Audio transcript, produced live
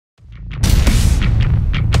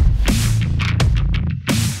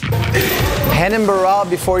Renan Barao,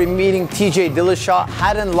 before meeting TJ Dillashaw,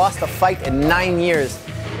 hadn't lost a fight in 9 years.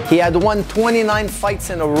 He had won 29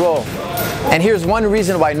 fights in a row. And here's one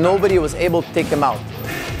reason why nobody was able to take him out.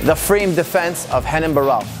 The frame defense of Renan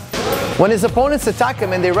Barao. When his opponents attack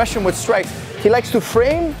him and they rush him with strikes, he likes to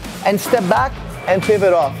frame and step back and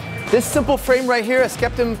pivot off. This simple frame right here has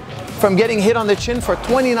kept him from getting hit on the chin for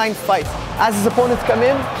 29 fights. As his opponents come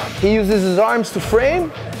in, he uses his arms to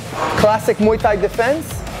frame, classic Muay Thai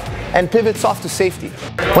defense, and pivots off to safety.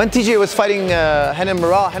 When TJ was fighting Renan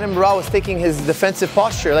Barao was taking his defensive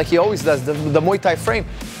posture like he always does, the Muay Thai frame.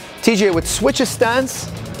 TJ would switch his stance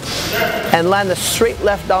and land a straight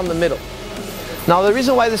left down the middle. Now the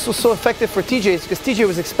reason why this was so effective for TJ is because TJ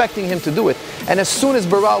was expecting him to do it. And as soon as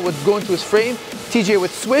Barao would go into his frame, TJ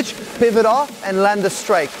would switch, pivot off, and land a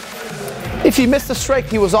strike. If he missed the strike,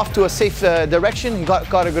 he was off to a safe direction, he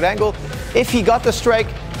got a good angle. If he got the strike,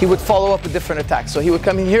 he would follow up with different attacks. So he would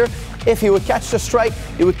come in here. If he would catch the strike,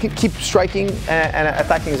 he would keep striking and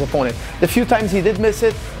attacking his opponent. The few times he did miss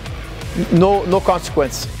it, no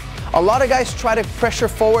consequence. A lot of guys try to pressure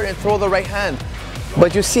forward and throw the right hand,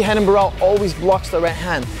 but you see Renan Barao always blocks the right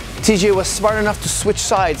hand. TJ was smart enough to switch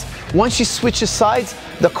sides. Once he switches sides,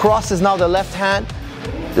 the cross is now the left hand.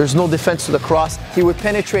 There's no defense to the cross. He would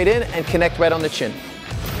penetrate in and connect right on the chin.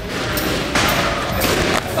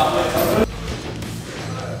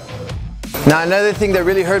 Now another thing that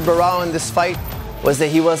really hurt Barao in this fight was that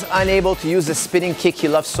he was unable to use the spinning kick he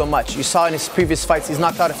loves so much. You saw in his previous fights, he's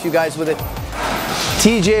knocked out a few guys with it.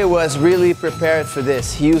 TJ was really prepared for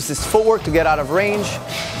this. He used his footwork to get out of range,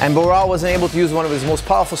 and Barao wasn't able to use one of his most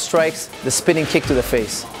powerful strikes, the spinning kick to the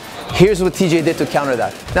face. Here's what TJ did to counter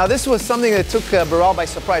that. Now this was something that took Barao by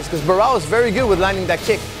surprise, because Barao was very good with landing that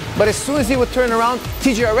kick. But as soon as he would turn around,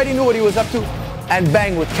 TJ already knew what he was up to, and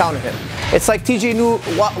bang, would counter him. It's like TJ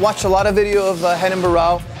watched a lot of video of Renan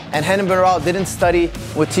Barao, and Renan Barao didn't study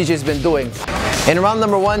what TJ's been doing. In round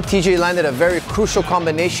number 1, TJ landed a very crucial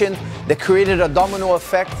combination that created a domino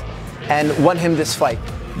effect and won him this fight.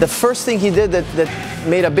 The first thing he did that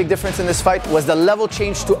made a big difference in this fight was the level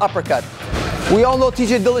change to uppercut. We all know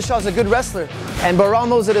TJ Dillashaw is a good wrestler, and Barao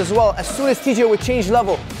knows it as well. As soon as TJ would change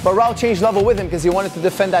level, Barao changed level with him because he wanted to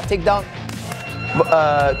defend that takedown.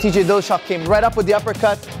 TJ Dillashaw came right up with the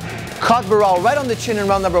uppercut, caught Barao right on the chin in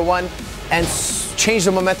round number 1, and changed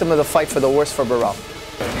the momentum of the fight for the worse for Barao.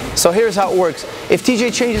 So here's how it works. If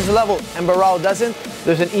TJ changes the level and Barao doesn't,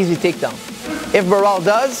 there's an easy takedown. If Barao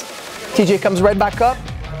does, TJ comes right back up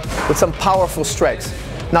with some powerful strikes.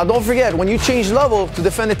 Now don't forget, when you change level to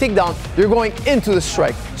defend a takedown, you're going into the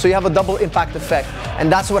strike. So you have a double impact effect.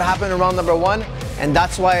 And that's what happened in round number 1. And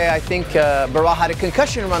that's why I think Barao had a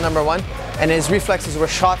concussion in round number 1, and his reflexes were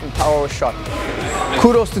shot and power was shot.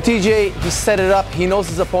 Kudos to TJ, he set it up, he knows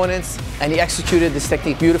his opponents, and he executed this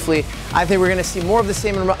technique beautifully. I think we're going to see more of the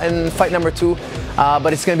same in fight number 2,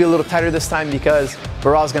 but it's going to be a little tighter this time because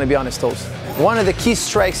Barao's going to be on his toes. One of the key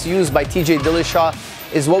strikes used by TJ Dillashaw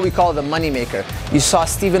is what we call the moneymaker. You saw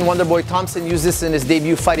Stephen Wonderboy Thompson use this in his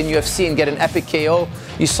debut fight in UFC and get an epic KO.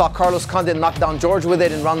 You saw Carlos Condit knock down George with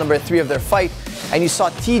it in round number 3 of their fight. And you saw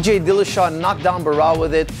TJ Dillashaw knock down Barao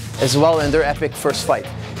with it as well in their epic first fight.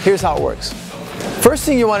 Here's how it works. First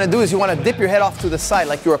thing you want to do is you want to dip your head off to the side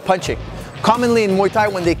like you were punching. Commonly in Muay Thai,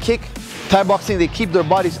 when they kick, Thai boxing, they keep their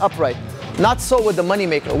bodies upright. Not so with the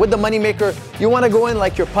moneymaker. With the moneymaker, you want to go in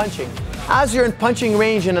like you're punching. As you're in punching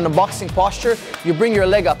range and in a boxing posture, you bring your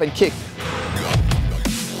leg up and kick.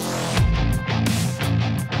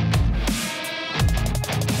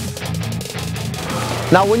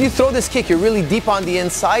 Now when you throw this kick, you're really deep on the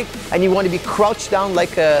inside and you want to be crouched down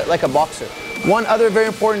like a boxer. One other very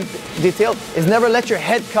important detail is never let your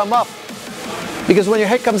head come up, because when your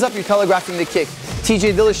head comes up, you're telegraphing the kick.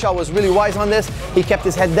 TJ Dillashaw was really wise on this. He kept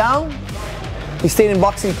his head down, he stayed in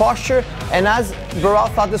boxing posture, and as Barao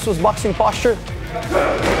thought this was boxing posture,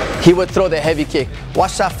 he would throw the heavy kick.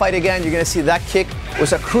 Watch that fight again, you're going to see that kick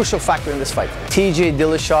was a crucial factor in this fight. TJ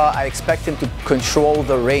Dillashaw, I expect him to control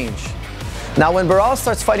the range. Now when Barao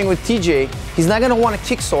starts fighting with TJ, he's not going to want to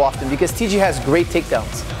kick so often because TJ has great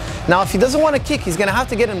takedowns. Now if he doesn't want to kick, he's going to have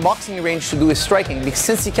to get in boxing range to do his striking, because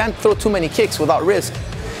since he can't throw too many kicks without risk,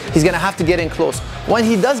 he's going to have to get in close. When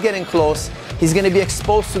he does get in close, he's going to be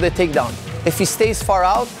exposed to the takedown. If he stays far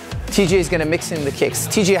out, TJ is going to mix in the kicks.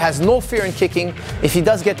 TJ has no fear in kicking. If he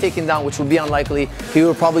does get taken down, which will be unlikely, he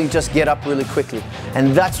will probably just get up really quickly.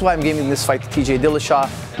 And that's why I'm giving this fight to TJ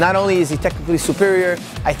Dillashaw. Not only is he technically superior,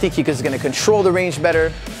 I think he is going to control the range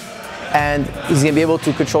better, and he's going to be able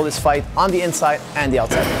to control this fight on the inside and the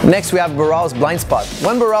outside. Next, we have Barao's blind spot.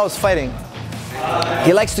 When Barao is fighting,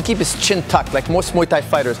 he likes to keep his chin tucked, like most Muay Thai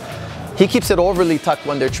fighters. He keeps it overly tucked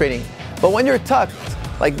when they're training. But when you're tucked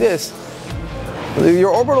like this,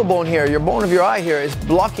 your orbital bone here, your bone of your eye here is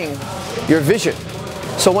blocking your vision.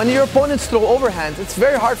 So when your opponents throw overhands, it's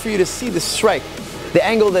very hard for you to see the strike, the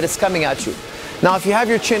angle that it's coming at you. Now if you have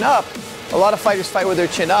your chin up, a lot of fighters fight with their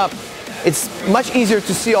chin up, it's much easier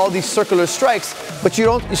to see all these circular strikes, but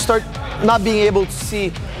you start not being able to see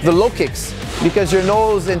the low kicks because your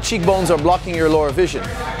nose and cheekbones are blocking your lower vision.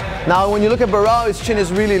 Now when you look at Barao, his chin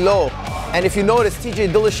is really low. And if you notice,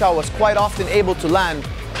 TJ Dillashaw was quite often able to land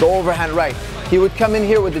the overhand right. He would come in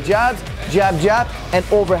here with the jabs, jab, jab, and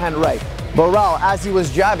overhand right. Barao, as he was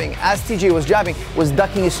jabbing, as TJ was jabbing, was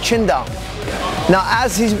ducking his chin down. Now,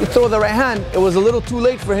 as he would throw the right hand, it was a little too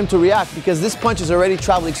late for him to react because this punch is already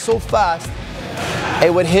traveling so fast,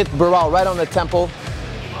 it would hit Barao right on the temple,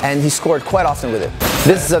 and he scored quite often with it.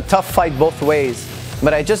 This is a tough fight both ways,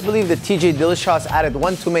 but I just believe that TJ Dillashaw has added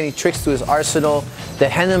one too many tricks to his arsenal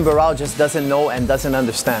that Renan Barao just doesn't know and doesn't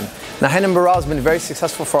understand. Now, Renan Barao has been very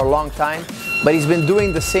successful for a long time, but he's been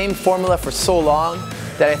doing the same formula for so long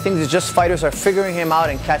that I think it's just fighters are figuring him out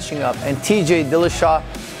and catching up. And TJ Dillashaw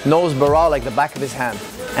knows Barao like the back of his hand.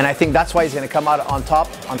 And I think that's why he's going to come out on top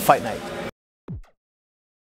on fight night.